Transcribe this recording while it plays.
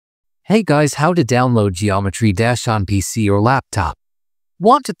Hey guys, how to download Geometry Dash on PC or laptop?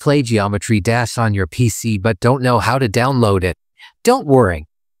 Want to play Geometry Dash on your PC but don't know how to download it? Don't worry.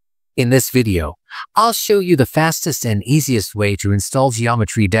 In this video, I'll show you the fastest and easiest way to install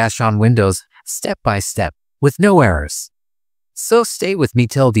Geometry Dash on Windows step by step with no errors. So stay with me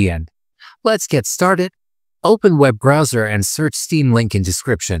till the end. Let's get started. Open web browser and search Steam, link in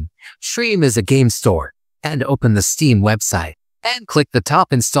description. Steam is a game store. And open the Steam website. And click the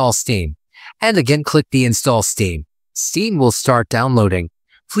top Install Steam. And again click the Install Steam. Steam will start downloading.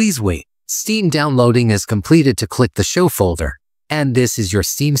 Please wait. Steam downloading is completed to click the Show folder. And this is your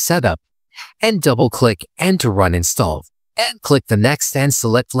Steam setup. And double click and to run installed. And click the Next and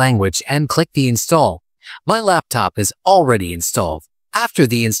select language and click the Install. My laptop is already installed. After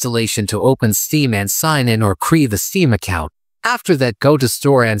the installation, to open Steam and sign in or create the Steam account. After that, go to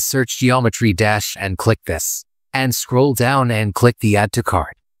Store and search Geometry Dash and click this. And scroll down and click the Add to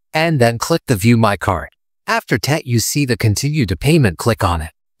Cart. And then click the View My Cart. After that, you see the Continue to Payment, click on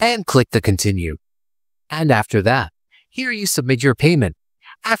it. And click the Continue. And after that, here you submit your payment.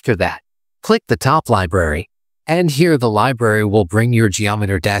 After that, click the top Library. And here the library will bring your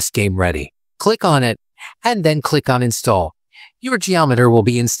Geometry Dash game ready. Click on it, and then click on Install. Your Geometry will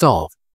be installed.